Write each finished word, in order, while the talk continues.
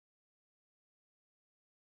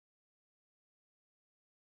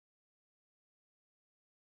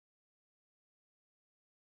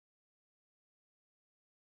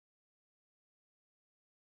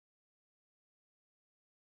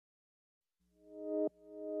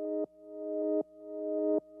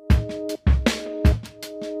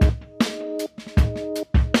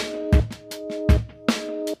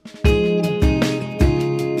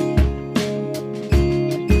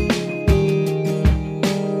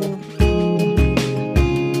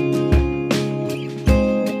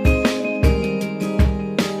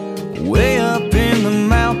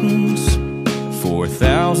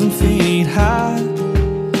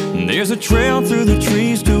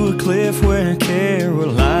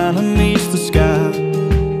Carolina meets the sky.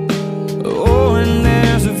 Oh, and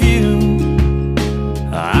there's a view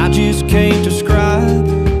I just can't describe.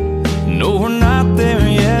 No, we're not there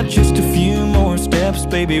yet, just a few more steps,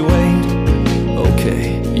 baby, wait.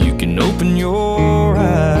 Okay, you can open your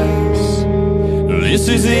eyes. This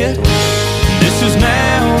is it, this is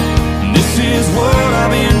now, this is what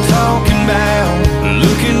I've been talking about.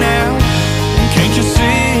 Looking out, can't you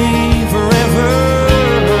see forever?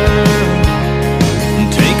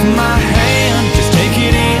 Take my hand, just take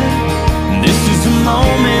it in. This is a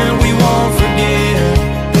moment we won't forget.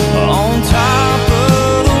 On top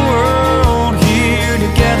of the world, here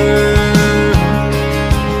together.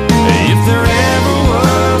 If there ever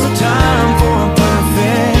was a time for a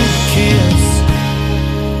perfect kiss,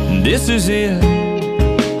 this is it.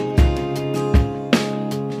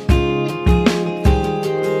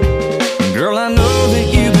 Girl, I know that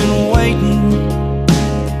you've been waiting,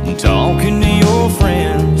 talking to your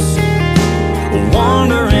friends,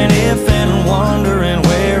 wondering if and wondering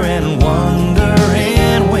where and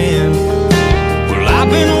wondering when. Well, I've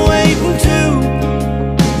been waiting too,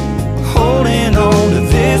 holding on to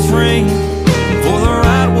this ring, for the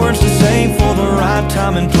right words to say, for the right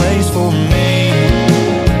time and place for me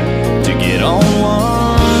to get on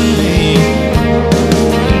one knee.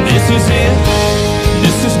 This is it,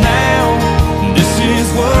 this is now, this is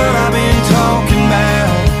what I've been talking about.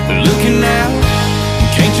 Looking out,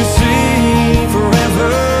 can't you see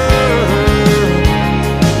forever?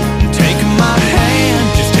 Take my hand,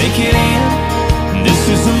 just take it in. This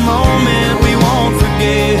is a moment we won't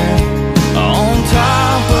forget. On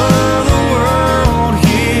top of the world,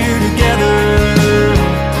 here together.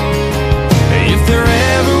 If there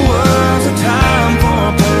ever was a time for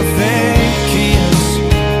a perfect kiss,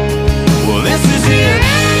 well, this is it.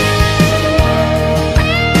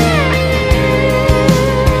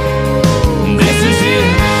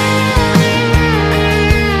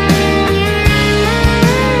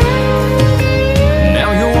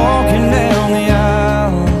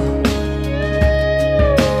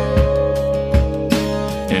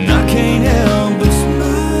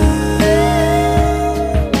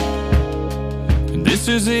 This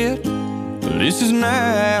is it, this is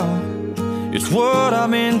now. It's what I've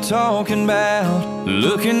been talking about.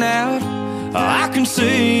 Looking out, I can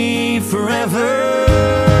see forever.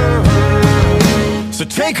 So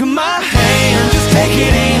take my hand, just take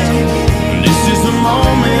it in. This is the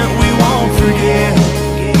moment we won't forget.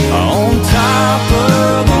 On top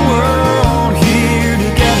of the world, here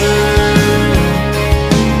together.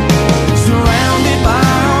 Surrounded by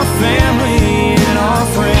our family and our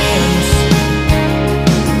friends.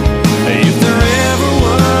 If there ever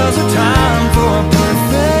was a time for a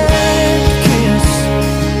perfect kiss,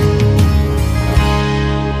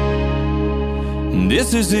 this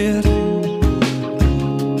is it.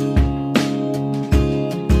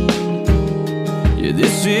 Yeah,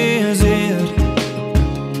 this is